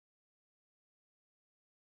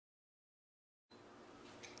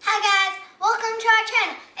to our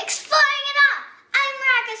channel, Exploring It All. I'm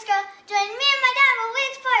Miraculous Girl. Join me and my dad while we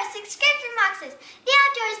explore subscription boxes, the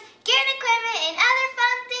outdoors, gear and equipment, and other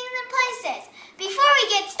fun things and places. Before we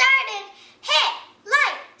get started, hit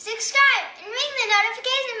like, subscribe, and ring the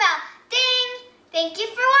notification bell. Ding! Thank you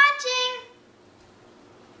for watching.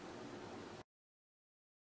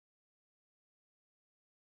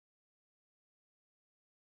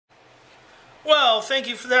 Well, thank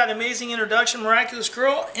you for that amazing introduction, Miraculous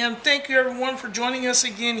Girl, and thank you everyone for joining us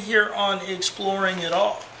again here on Exploring It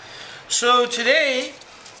All. So today,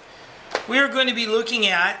 we are going to be looking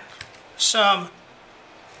at some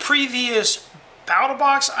previous Battle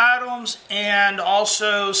Box items and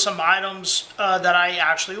also some items that I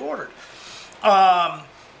actually ordered.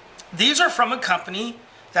 These are from a company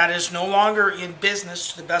that is no longer in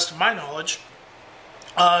business, to the best of my knowledge,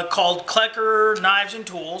 called Klecker Knives and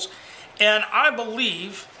Tools. And I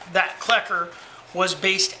believe that Klecker was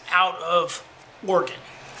based out of Oregon.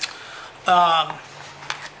 The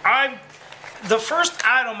first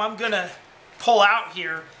item I'm going to pull out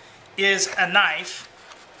here is a knife.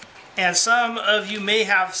 And some of you may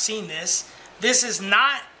have seen this. This is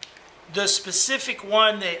not the specific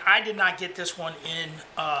one that I did not get this one in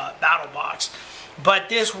Battle Box. But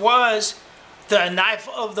this was the knife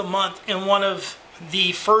of the month in one of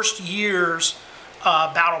the first year's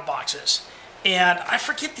Battle Boxes, and I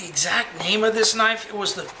forget the exact name of this knife. It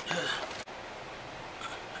was the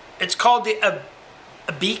it's called the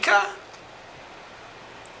Abiqa,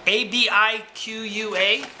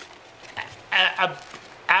 A-B-I-Q-U-A,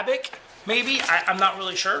 Abiq, maybe. I'm not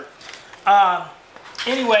really sure.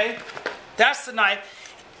 Anyway, that's the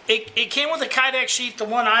knife. It came with a Kydex sheath. The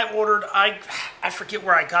one I ordered, I forget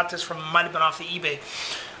where I got this from. It might have been off the eBay.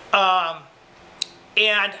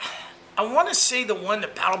 And I want to say the one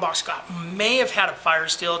that Battle Box got may have had a fire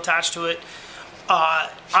steel attached to it.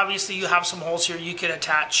 Obviously, you have some holes here. You could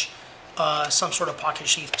attach some sort of pocket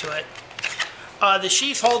sheath to it. The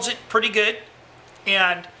sheath holds it pretty good.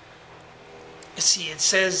 And let's see, it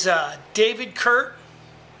says David Kurt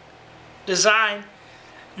design.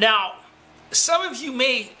 Now, some of you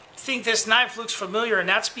may think this knife looks familiar, and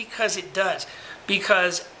that's because it does.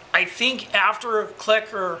 Because I think after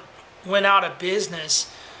Klecker went out of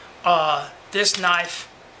business, this knife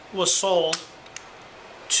was sold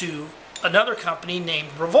to another company named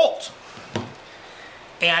Revolt,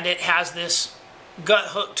 and it has this gut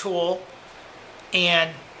hook tool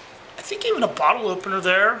and I think even a bottle opener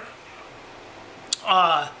there.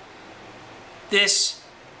 This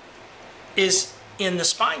is in the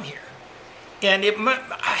spine here, and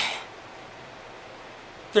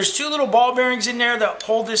there's two little ball bearings in there that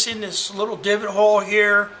hold this in this little divot hole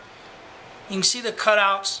here. You can see the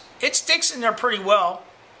cutouts. It sticks in there pretty well.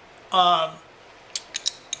 And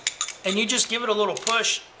you just give it a little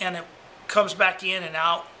push and it comes back in and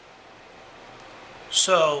out.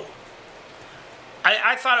 So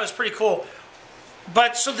I thought it was pretty cool.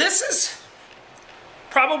 But so this is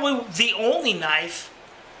probably the only knife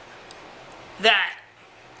that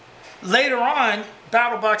later on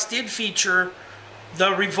Battle Box did feature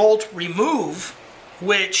the Revolt Remove,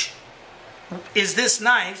 which is this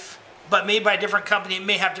knife, but made by a different company. It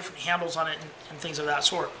may have different handles on it and things of that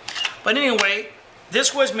sort. But anyway,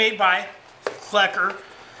 this was made by Klecker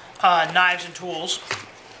Knives and Tools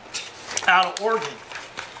out of Oregon.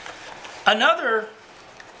 Another,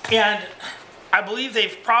 and I believe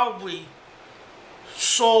they've probably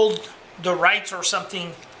sold the rights or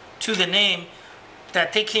something to the name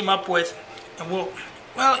that they came up with. And well,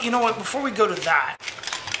 you know what, before we go to that,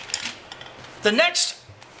 the next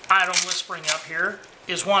item let's bring up here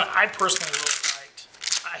is one I personally really liked.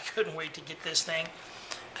 I couldn't wait to get this thing,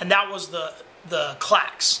 and that was the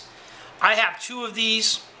Clacks. I have two of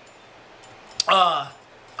these. I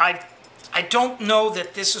don't know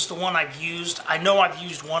that this is the one I've used. I know I've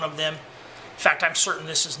used one of them. In fact, I'm certain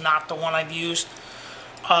this is not the one I've used,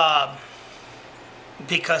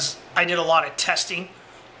 because I did a lot of testing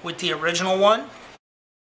with the original one.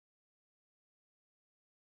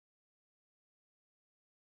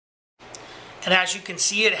 And as you can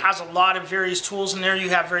see, it has a lot of various tools in there. You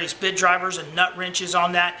have various bit drivers and nut wrenches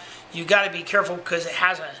on that. You got to be careful because it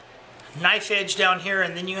has a knife edge down here,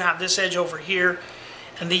 and then you have this edge over here.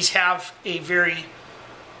 And these have a very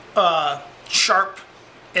sharp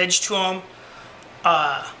edge to them.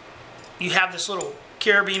 You have this little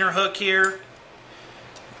carabiner hook here.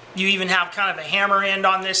 You even have kind of a hammer end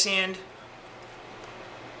on this end.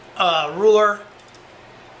 Ruler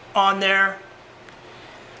on there.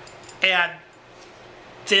 And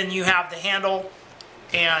then you have the handle,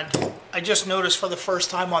 and I just noticed for the first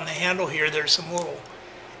time on the handle here there's some little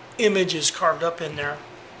images carved up in there.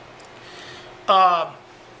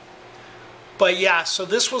 But yeah, so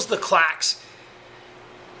this was the clacks.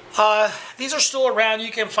 These are still around.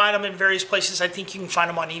 You can find them in various places. I think you can find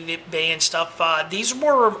them on eBay and stuff. These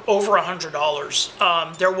were over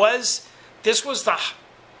 $100. This was the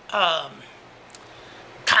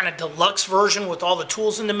kind of deluxe version with all the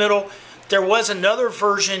tools in the middle. There was another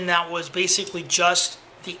version that was basically just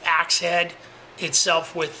the axe head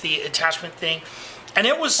itself with the attachment thing. And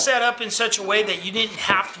it was set up in such a way that you didn't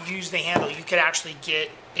have to use the handle. You could actually get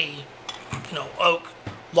a, oak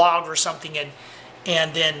log or something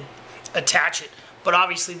and then attach it. But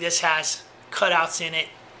obviously this has cutouts in it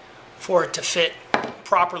for it to fit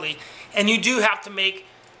properly. And you do have to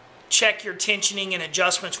check your tensioning and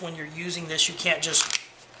adjustments when you're using this. You can't just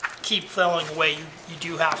keep filling away. You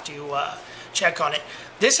do have to check on it.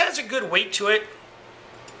 This has a good weight to it.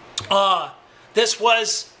 This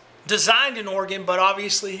was designed in Oregon, but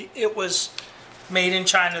obviously it was made in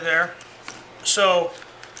China there. So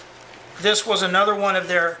this was another one of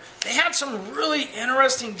their, they had some really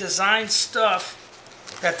interesting design stuff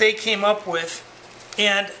that they came up with.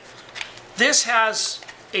 And this has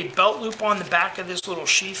a belt loop on the back of this little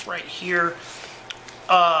sheath right here.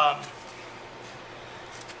 But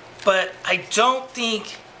I don't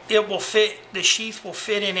think it will fit, the sheath will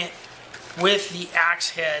fit in it with the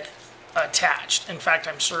axe head attached. In fact,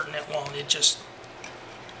 I'm certain it won't. It just,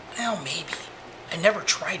 well, maybe. I never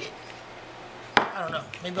tried it. I don't know.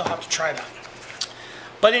 Maybe I'll have to try that.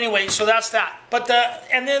 But anyway, so that's that.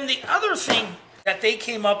 And then the other thing that they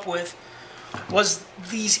came up with was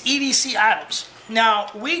these EDC items.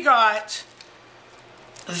 Now, we got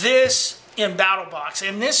this in Battle Box,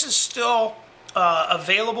 and this is still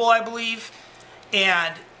available, I believe.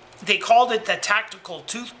 And they called it the Tactical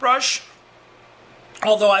Toothbrush,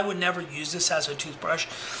 although I would never use this as a toothbrush.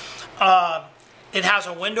 It has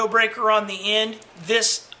a window breaker on the end.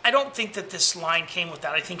 This, I don't think that this line came with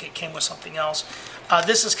that. I think it came with something else.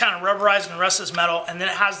 This is kind of rubberized and the rest is metal. And then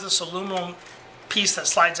it has this aluminum piece that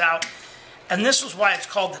slides out. And this is why it's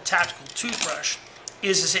called the Tactical Toothbrush,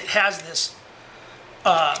 is it has this,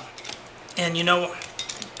 and you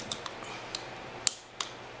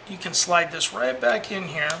can slide this right back in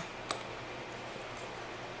here.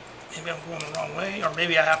 Maybe I'm going the wrong way, or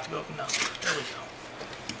maybe I have to go, no, there we go.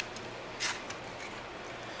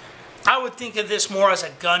 I would think of this more as a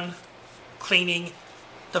gun cleaning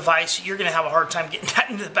device. You're going to have a hard time getting that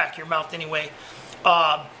into the back of your mouth anyway.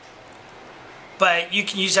 But you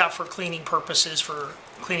can use that for cleaning purposes, for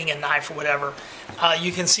cleaning a knife or whatever.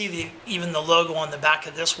 You can see even the logo on the back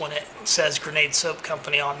of this one. It says Grenade Soap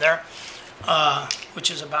Company on there, which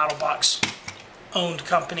is a Battle Box owned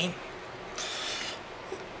company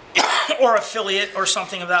or affiliate or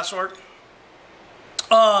something of that sort.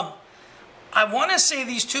 I want to say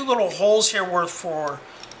these two little holes here were for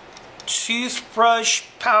toothbrush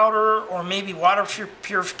powder or maybe water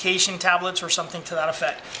purification tablets or something to that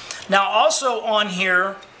effect. Now also on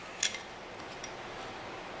here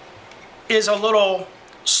is a little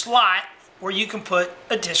slot where you can put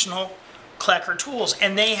additional Klecker tools,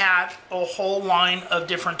 and they have a whole line of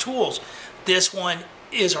different tools. This one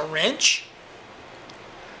is a wrench.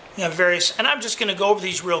 You have various, and I'm just going to go over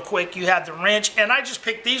these real quick. You have the wrench, and I just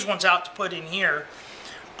picked these ones out to put in here.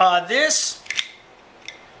 This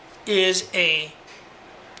is a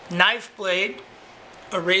knife blade,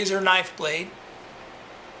 a razor knife blade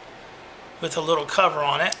with a little cover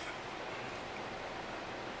on it,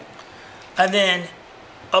 and then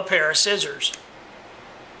a pair of scissors.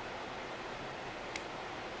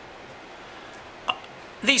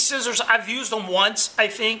 These scissors, I've used them once, I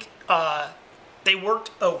think. They worked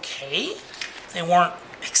okay. They weren't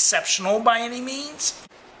exceptional by any means.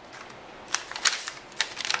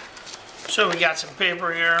 So we got some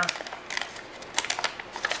paper here.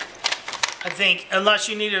 I think unless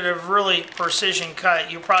you needed a really precision cut,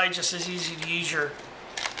 you're probably just as easy to use your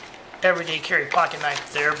everyday carry pocket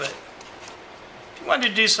knife there. But if you wanted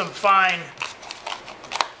to do some fine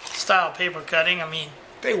style paper cutting, I mean,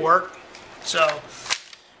 they work. So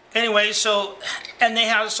anyway, so and they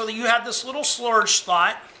have, so you have this little storage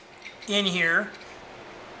slot in here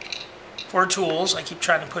for tools. I keep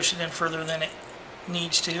trying to push it in further than it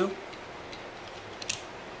needs to.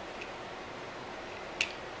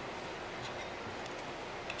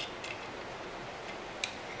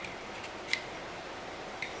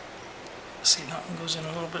 See, that one goes in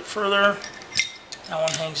a little bit further. That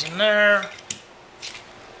one hangs in there.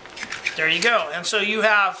 There you go. And so you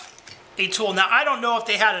have a tool. Now, I don't know if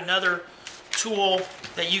they had another tool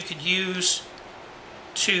that you could use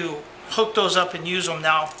to hook those up and use them.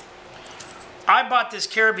 Now, I bought this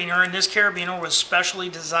carabiner, and this carabiner was specially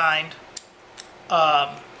designed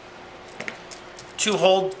to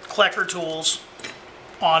hold Klecker tools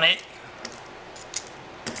on it.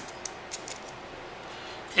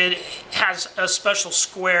 It has a special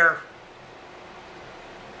square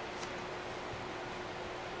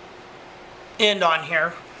end on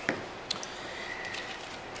here.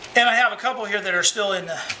 And I have a couple here that are still in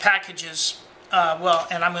the packages. Well,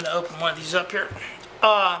 and I'm going to open one of these up here.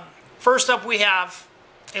 First up, we have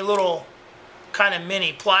a little kind of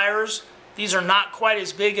mini pliers. These are not quite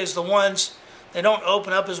as big as the ones. They don't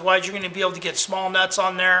open up as wide. You're going to be able to get small nuts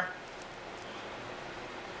on there.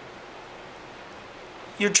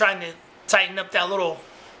 You're trying to tighten up that little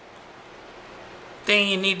thing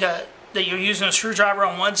you need to, that you're using a screwdriver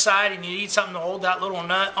on one side, and you need something to hold that little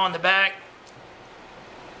nut on the back.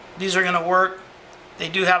 These are going to work. They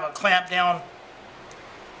do have a clamp down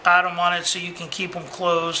item on it so you can keep them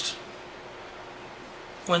closed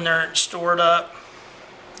when they're stored up.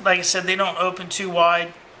 Like I said, they don't open too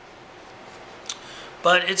wide,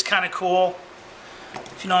 but it's kind of cool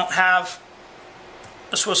if you don't have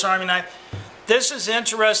a Swiss Army knife. This is an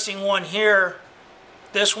interesting one here.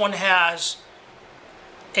 This one has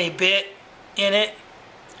a bit in it.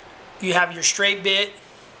 You have your straight bit,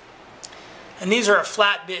 and these are a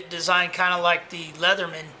flat bit design, kind of like the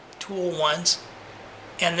Leatherman tool ones.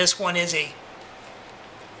 And this one is a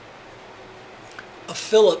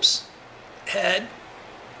Phillips head.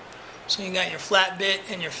 So you got your flat bit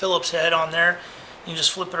and your Phillips head on there. You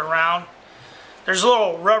just flip it around. There's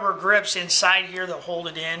little rubber grips inside here that hold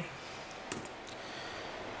it in.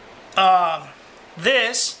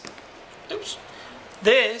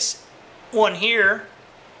 This one here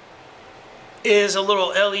is a little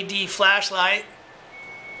LED flashlight.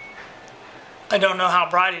 I don't know how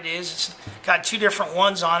bright it is. It's got two different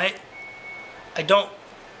ones on it.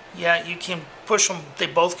 Yeah, you can push them. They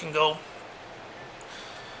both can go.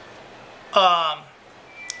 I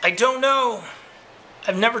don't know.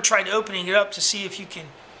 I've never tried opening it up to see if you can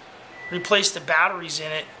replace the batteries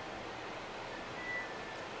in it.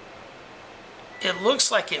 It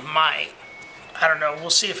looks like it might. I don't know. We'll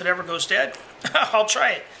see if it ever goes dead. I'll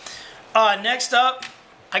try it. Next up,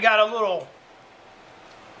 I got a little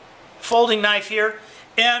folding knife here.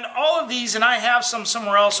 And all of these, and I have some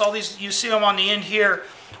somewhere else, all these, you see them on the end here.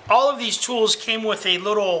 All of these tools came with a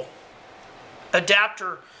little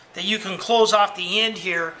adapter that you can close off the end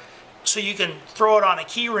here so you can throw it on a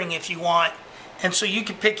key ring if you want. And so you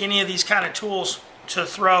can pick any of these kind of tools to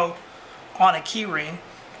throw on a key ring.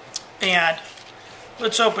 And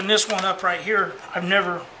let's open this one up right here. I've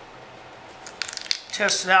never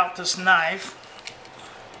tested out this knife.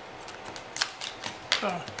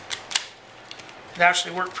 So it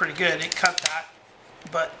actually worked pretty good. It cut that,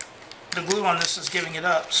 but the glue on this is giving it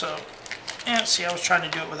up. So, and see, I was trying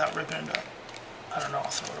to do it without ripping it up. I don't know, I'll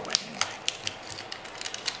throw it away anyway.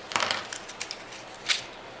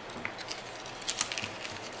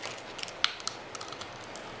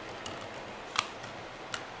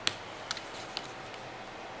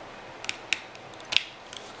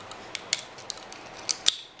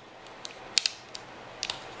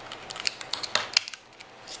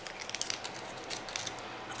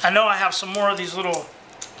 I know I have some more of these little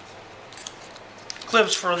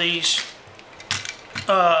clips for these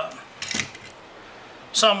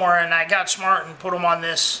somewhere, and I got smart and put them on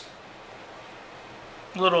this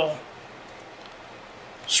little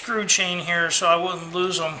screw chain here so I wouldn't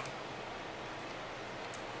lose them.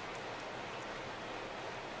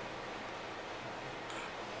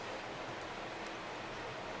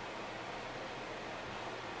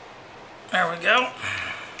 There we go.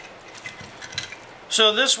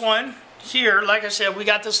 So this one here, like I said, we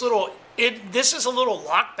got this little, this is a little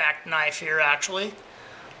lockback knife here actually.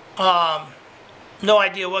 No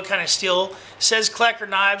idea what kind of steel. It says Klecker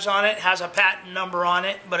knives on it, has a patent number on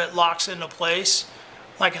it, but it locks into place.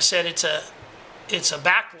 Like I said, it's a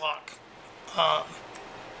back lock.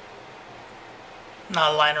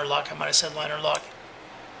 Not a liner lock, I might have said liner lock.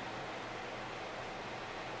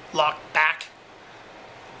 Lock back.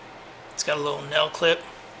 It's got a little nail clip.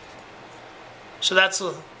 So that's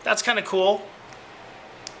kind of cool.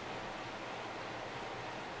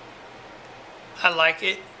 I like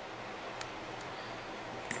it.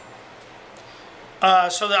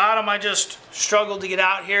 So the item I just struggled to get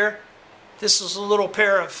out here, this is a little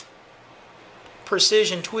pair of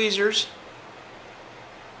precision tweezers.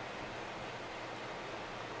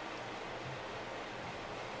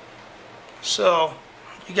 So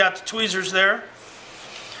you got the tweezers there.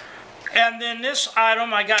 And then this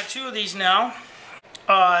item, I got two of these now,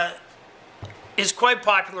 is quite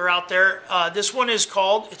popular out there. This one is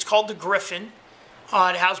called the Griffin.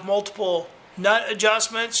 It has multiple nut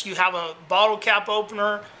adjustments. You have a bottle cap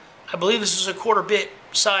opener. I believe this is a 1/4 bit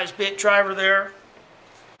size bit driver there.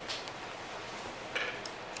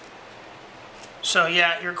 So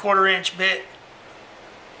yeah, your 1/4 inch bit.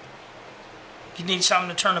 You need something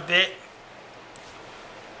to turn a bit.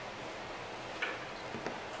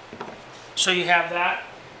 So you have that.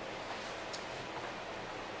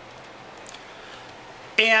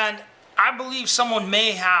 And I believe someone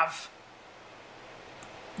may have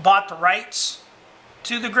bought the rights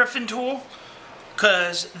to the Griffin tool,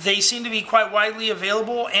 because they seem to be quite widely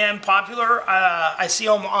available and popular. I see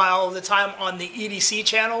them all the time on the EDC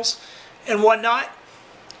channels and whatnot.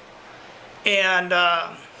 And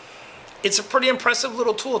it's a pretty impressive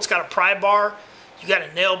little tool. It's got a pry bar, you got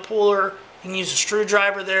a nail puller, you can use a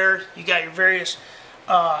screwdriver there, you got your various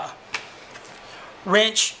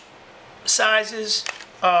wrench sizes.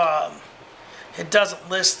 It doesn't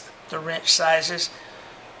list the wrench sizes.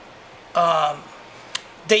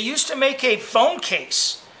 They used to make a phone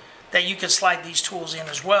case that you could slide these tools in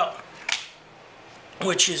as well,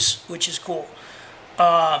 which is cool.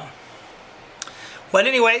 But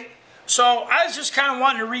anyway, so I was just kind of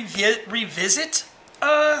wanting to revisit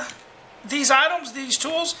these items, these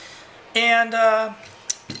tools, and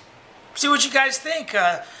see what you guys think.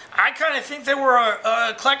 I kind of think they were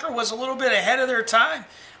Klecker was a little bit ahead of their time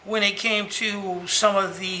when it came to some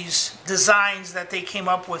of these designs that they came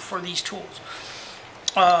up with for these tools.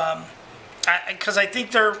 Because I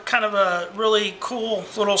think they're kind of a really cool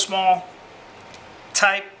little small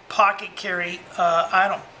type pocket carry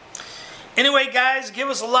item. Anyway, guys, give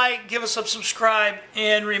us a like, give us a subscribe,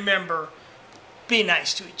 and remember, be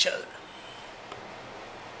nice to each other.